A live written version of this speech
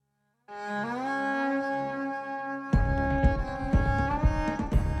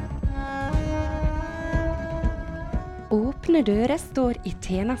Åpne Dører står i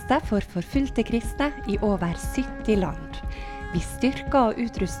tjeneste for forfulgte kristne i over 70 land. Vi styrker og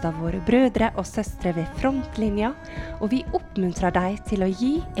utruster våre brødre og søstre ved frontlinja, og vi oppmuntrer dem til å gi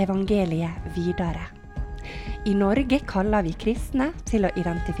evangeliet videre. I Norge kaller vi kristne til å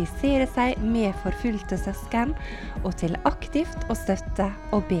identifisere seg med forfulgte søsken, og til aktivt å støtte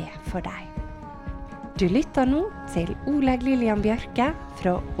og be for dem. Du lytter nå til Olaug Lillian Bjørke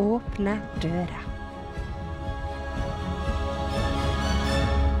fra Åpne Dører.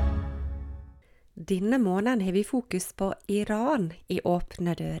 Denne måneden har vi fokus på Iran i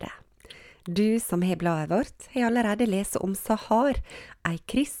Åpne Dører. Du som har bladet vårt har allerede lest om Taher, ei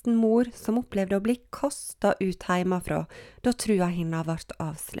kristen mor som opplevde å bli kastet ut hjemmefra da trua henne ble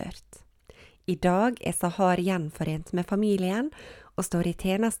avslørt. I dag er Taher gjenforent med familien og står i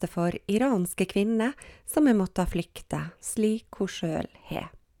tjeneste for iranske kvinner som har måttet flykte, slik hun selv har.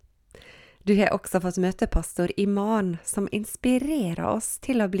 Du har også fått møte pastor Iman, som inspirerer oss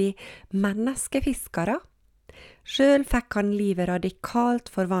til å bli menneskefiskere. Selv fikk han livet radikalt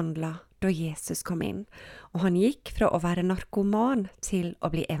forvandlet da Jesus kom inn, og han gikk fra å være narkoman til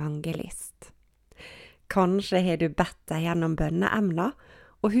å bli evangelist. Kanskje har du bedt deg gjennom bønneemner,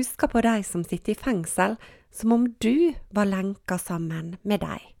 og husker på deg som sitter i fengsel, som om du var lenket sammen med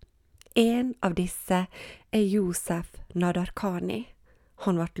deg. En av disse er Josef Nadarkhani.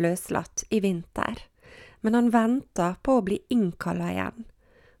 Han ble løslatt i vinter, men han ventet på å bli innkallet igjen,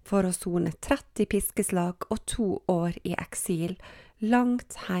 for å sone 30 piskeslag og 2 år i eksil,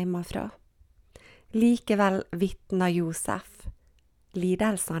 langt hjemmefra. Likevel vitner Josef.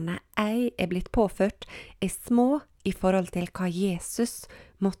 Lidelsene jeg er blitt påført er små i forhold til hva Jesus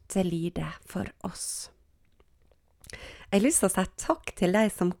måtte lide for oss. Jeg har lyst til å si takk til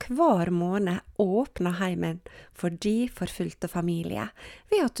deg som hver måned åpner heimen for de forfulgte familie,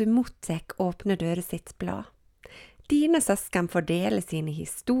 ved at du mottek Åpne Dører sitt blad. Dine søsken får dele sine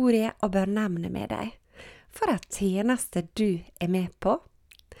historier og bønneemner med deg. For et tjeneste du er med på.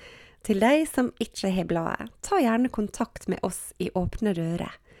 Til deg som ikke har bladet, ta gjerne kontakt med oss i Åpne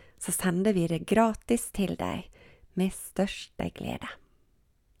Dører, så sender vi det gratis til deg med største glede.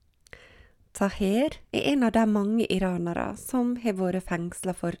 Taher er en av de mange iranere som har vært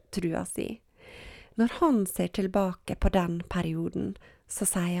fengslet for trua si. Når han ser tilbake på den perioden, så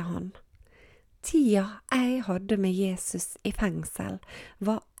sier han: «Tida jeg hadde med Jesus i fengsel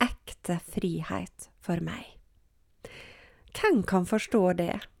var ekte frihet for meg». Hvem kan forstå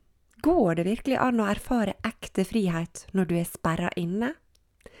det? Går det virkelig an å erfare ekte frihet når du er sperret inne?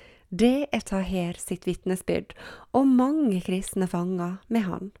 Det er Taher sitt vitnesbyrd, og mange kristne fanger med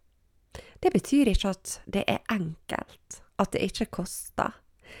han. Det betyr ikke at det er enkelt, at det ikke koster,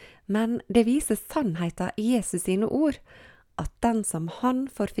 men det viser sannheten i Jesus sine ord, at den som han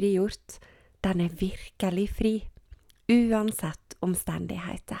får frigjort, den er virkelig fri, uansett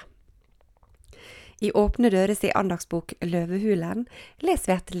omstendigheter. I Åpne Døres i andagsbok Løvehulen leser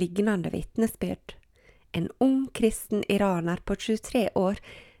vi et lignende vitnesbyrd. En ung kristen iraner på 23 år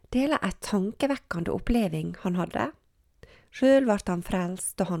deler et tankevekkende oppleving han hadde. Selv ble han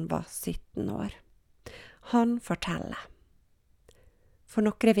frelst da han var 17 år. Han forteller: «For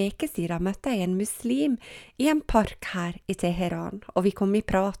noen veker siden møtte jeg en muslim i en park her i Teheran, og vi kom i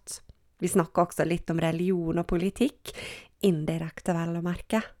prat. Vi snakket også litt om religion og politikk, indirekte vel å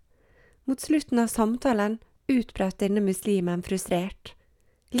merke. Mot slutten av samtalen utbrøt denne muslimen frustrert.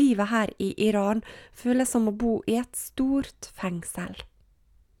 Livet her i Iran føles som å bo i et stort fengsel.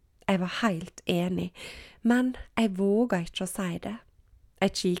 Jeg var helt enig, men jeg våget ikke å si det.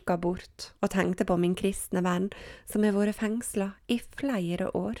 Jeg kikket bort og tenkte på min kristne venn som har vært fengslet i flere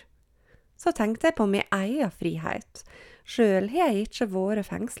år. Så tenkte jeg på min egen frihet. Selv har jeg ikke vært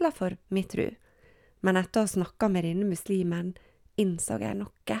fengslet for min tro. Men etter å ha snakket med denne muslimen, innså jeg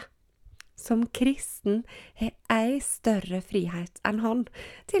noe. Som kristen har jeg større frihet enn han.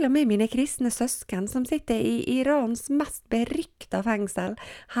 Til og med mine kristne søsken som sitter i Irans mest berykta fengsel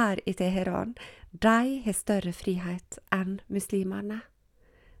her i Teheran, de har større frihet enn muslimene.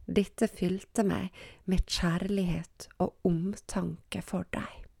 Dette fylte meg med kjærlighet og omtanke for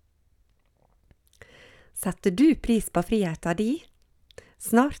deg. Setter du pris på friheten din?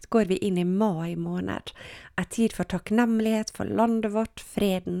 Snart går vi inn i mai måned, en tid for takknemlighet for landet vårt,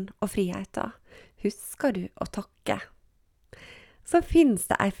 freden og friheten. Husker du å takke? Så finnes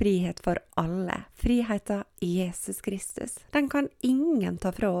det en frihet for alle, friheten i Jesus Kristus. Den kan ingen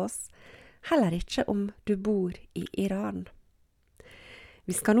ta fra oss, heller ikke om du bor i Iran.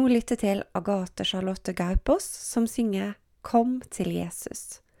 Vi skal nå lytte til Agathe Charlotte Gaupås som synger «Kom til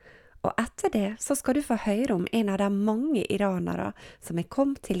Jesus». Og etter det så skal du få høre om en av de mange iranere som er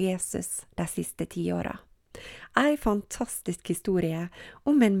kommet til Jesus de siste 10 årene. En fantastisk historie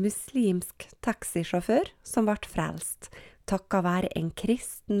om en muslimsk taxisjåfør som ble frelst, takket være en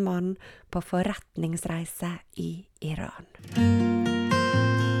kristen mann på forretningsreise i Iran.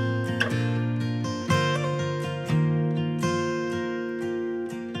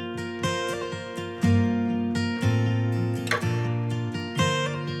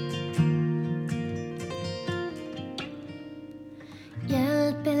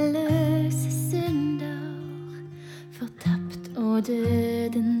 Hjelpeløse synder, fortapt og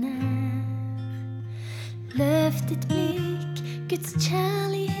døden nær. Løft ditt blikk, Guds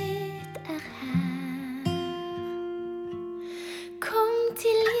kjærlighet her. Kom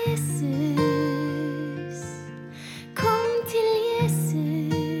til Jesus, kom til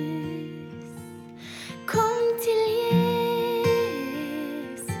Jesus, kom til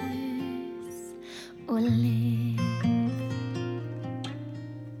Jesus og lev.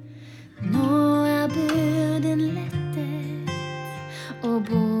 Byrden lettet og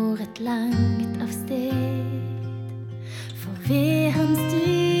båret langt av sted. For ved hans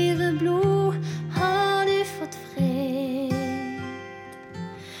dyre blod har du fått fred.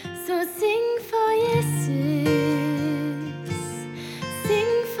 Så syng for Jesus,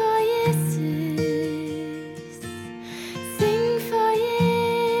 syng for Jesus, syng for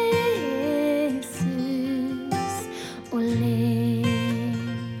Jesus og lev.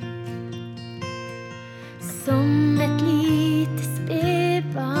 Som et lite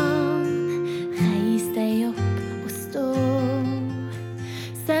spedbarn, reis deg opp og stå.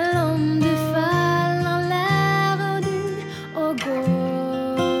 Selv om du faller, lærer du å gå.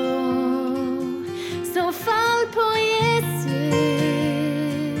 Så fall på Jesus,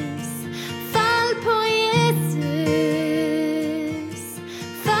 fall på Jesus,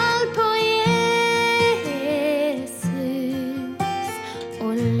 fall på Jesus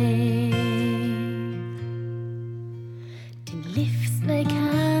og lev. Livsvei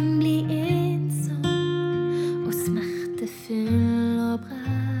kan bli ensom og smertefull og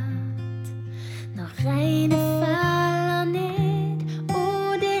bratt. Når regnet faller ned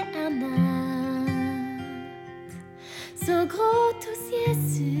og det natt, så gråt hos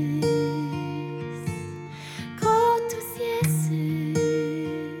Jesus, gråt hos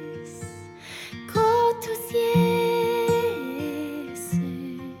Jesus, gråt hos Jesus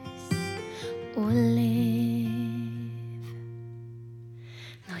og lev.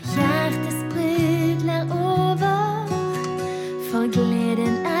 For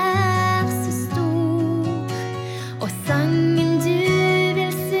gleden så stor, og sangen du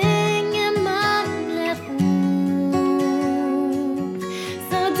vil synge mangler ord.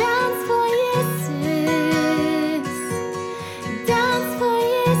 Så dans for Jesus, dans for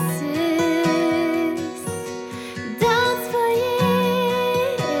Jesus, dans for Jesus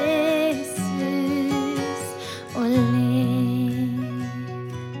og lev.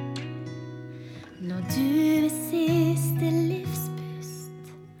 Når du siste livspust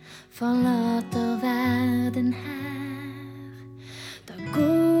forlater verden her, da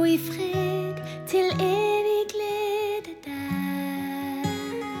gå i fred til evig glede der.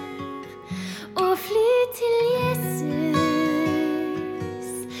 Og fly til Jesus,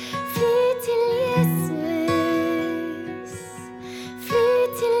 fly til Jesus, fly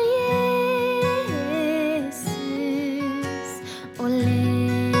til Jesus og lev.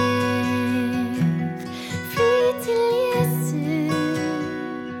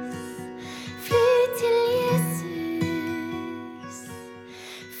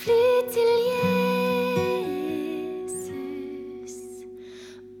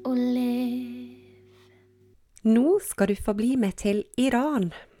 Nå skal du få bli med til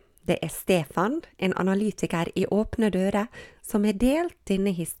Iran. Det Stefan, en analytiker i Åpne Dører, som har delt denne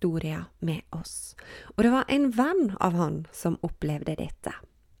historien med oss. Og det var en venn av han som opplevde dette.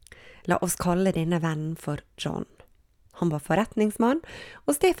 La oss kalle denne vennen for John. Han var forretningsmann,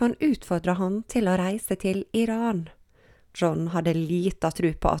 og Stefan utfordret han til å reise til Iran. John hadde lite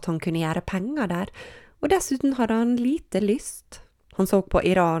tro på at han kunne gjøre penger der, og dessuten hadde han lite lyst. Han så på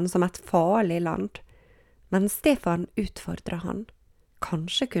Iran som et farlig land. Men Stefan utfordret han.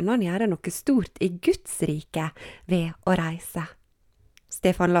 Kanskje kunne han gjøre noe stort i Guds rike ved å reise.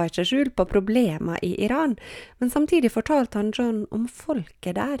 Stefan la ikke skjul på problemer i Iran, men samtidig fortalte han John om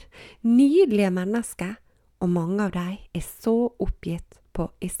folket der, nydelige mennesker, og mange av dem så oppgitt på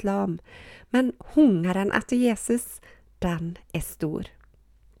islam. Men hungeren etter Jesus, den stor.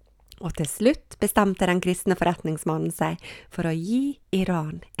 Og til slutt bestemte den kristne forretningsmannen seg for å gi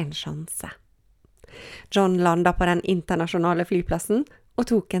Iran en sjanse. John landet på den internasjonale flyplassen og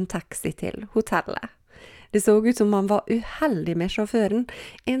tok en taxi til hotellet. Det så ut som han var uheldig med sjåføren,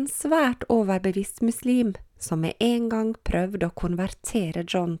 en svært overbevist muslim, som med en gang prøvde å konvertere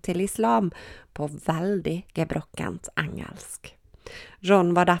John til islam på veldig gebrokkent engelsk.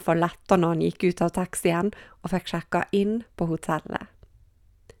 John var derfor letta når han gikk ut av taxien og fikk sjekka inn på hotellet.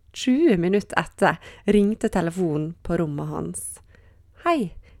 20 minutter etter ringte telefonen på rommet hans.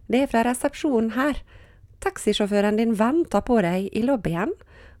 «Hei, det fra resepsjonen her. Taxisjåføren din venter på deg i lobbyen.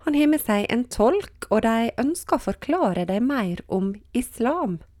 Han har med seg en tolk, og de ønsker å forklare deg mer om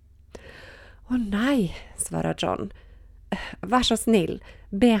islam.» «Å nei», svarer John. «Vær så snill,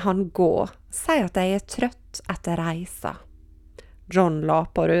 be han gå. Si at jeg trøtt etter reisa.» John la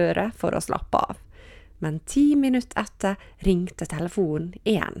på røret for å slappe av. Men 10 minutter etter ringte telefonen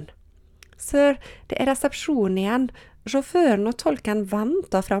igjen. «Sir, det resepsjonen igjen. Sjåføren og tolken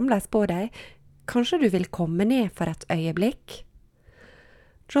venter fremdeles på deg. Kanskje du vil komme ned for et øyeblikk?»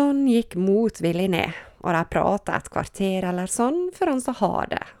 John gikk motvillig ned, og de pratet et kvarter eller sånn, før han sa ha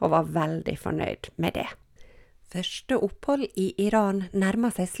det, og var veldig fornøyd med det. Første opphold i Iran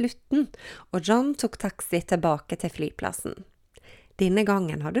nærmet seg slutten, og John tok taxi tilbake til flyplassen. Denne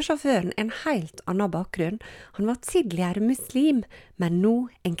gangen hadde sjåføren en helt annen bakgrunn. Han var tidligere muslim, men nå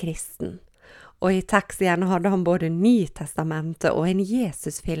en kristen. Og i taxien hadde han både Nytestamentet og en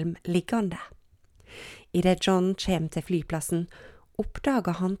Jesusfilm liggende. I det John kom til flyplassen,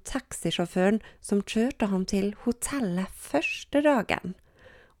 oppdaget han taxisjåføren som kjørte han til hotellet første dagen.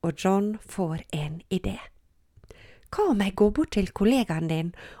 Og John får en idé. «Hva om jeg går bort til kollegaen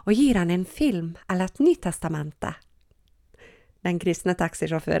din og gir han en film eller et Nytestamente?» Den kristne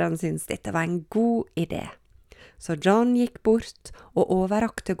taxisjåføren syntes dette var en god idé. Så John gikk bort og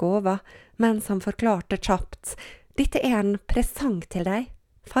overrakte gåva, mens han forklarte kjapt: «Dette er en presang til deg.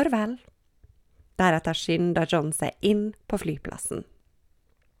 Farvel.» Deretter skyndet John seg inn på flyplassen.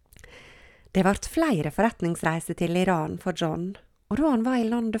 Det ble flere forretningsreiser til Iran for John, og da han var i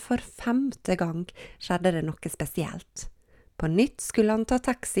landet for 5. gang, skjedde det noe spesielt. På nytt skulle han ta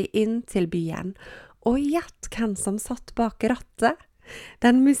taxi inn til byen, og gjett hvem som satt bak rattet?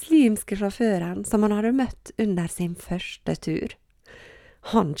 Den muslimske sjåføren som han hadde møtt under sin første tur.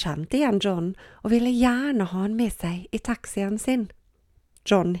 Han kjente igjen John og ville gjerne ha han med seg i taxien sin.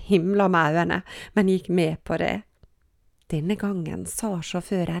 John himla med øynene, men gikk med på det. Denne gangen sa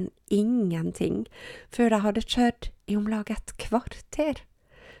sjåføren ingenting, før de hadde kjørt i omlag et kvarter.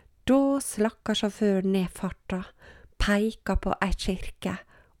 Da slakka sjåføren ned farta, peika på ei kirke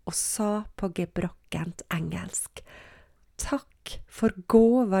og sa på gebrokkent engelsk: «Takk for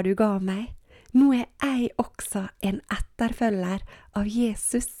gåva du ga meg. Nå er jeg også en etterfølger av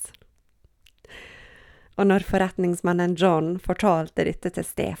Jesus.» Og når forretningsmannen John fortalte dette til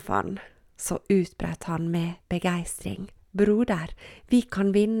Stefan, så utbrøt han med begeistring: «Broder, vi kan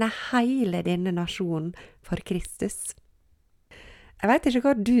vinne hele denne nasjonen for Kristus.» Jeg vet ikke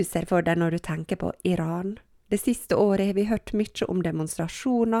hva du ser for deg når du tenker på Iran. Det siste året har vi hørt mye om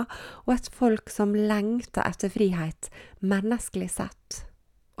demonstrasjoner og et folk som lengter etter frihet, menneskelig sett.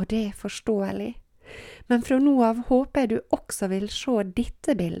 Og det er forståelig. Men fra nå av håper jeg du også vil se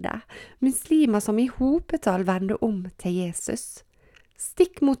dette bildet, muslimer som i hopetall vender om til Jesus.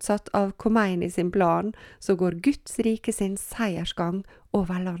 Stikk motsatt av Khomeini sin plan, så går Guds rike sin seiersgang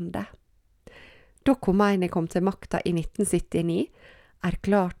over landet. Da Khomeini kom til makta i 1979,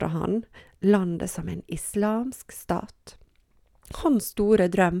 erklærte han landet som en islamsk stat. Hans store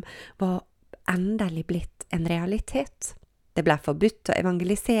drøm var endelig blitt en realitet. Det ble forbudt å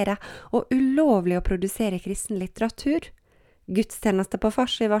evangelisere og ulovlig å produsere kristen litteratur. Gudstjenester på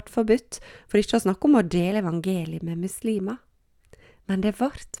farsi ble forbudt, for ikke å snakke om å dele evangeliet med muslimer. Men det ble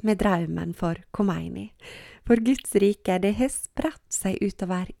med drømmen for Khomeini. For Guds rike, det har spredt seg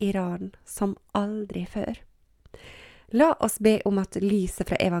utover Iran som aldri før. La oss be om at lyset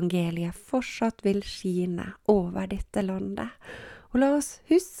fra evangeliet fortsatt vil skine over dette landet, og la oss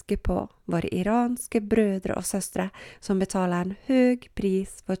huske på våre iranske brødre og søstre som betaler en høy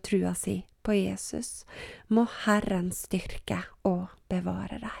pris for trua si på Jesus. Må Herren styrke og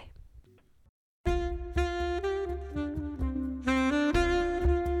bevare deg.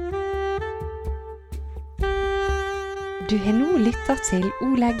 Du har nå lyttet til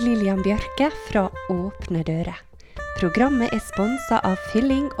Olaug Lillian Bjørke fra Åpne Dører. Programmet er sponset av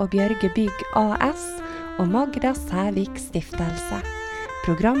Fylling og Bjørge Bygg AS og Magda Sævik Stiftelse.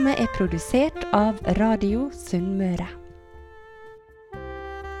 Programmet er produsert av Radio Sunnmøre.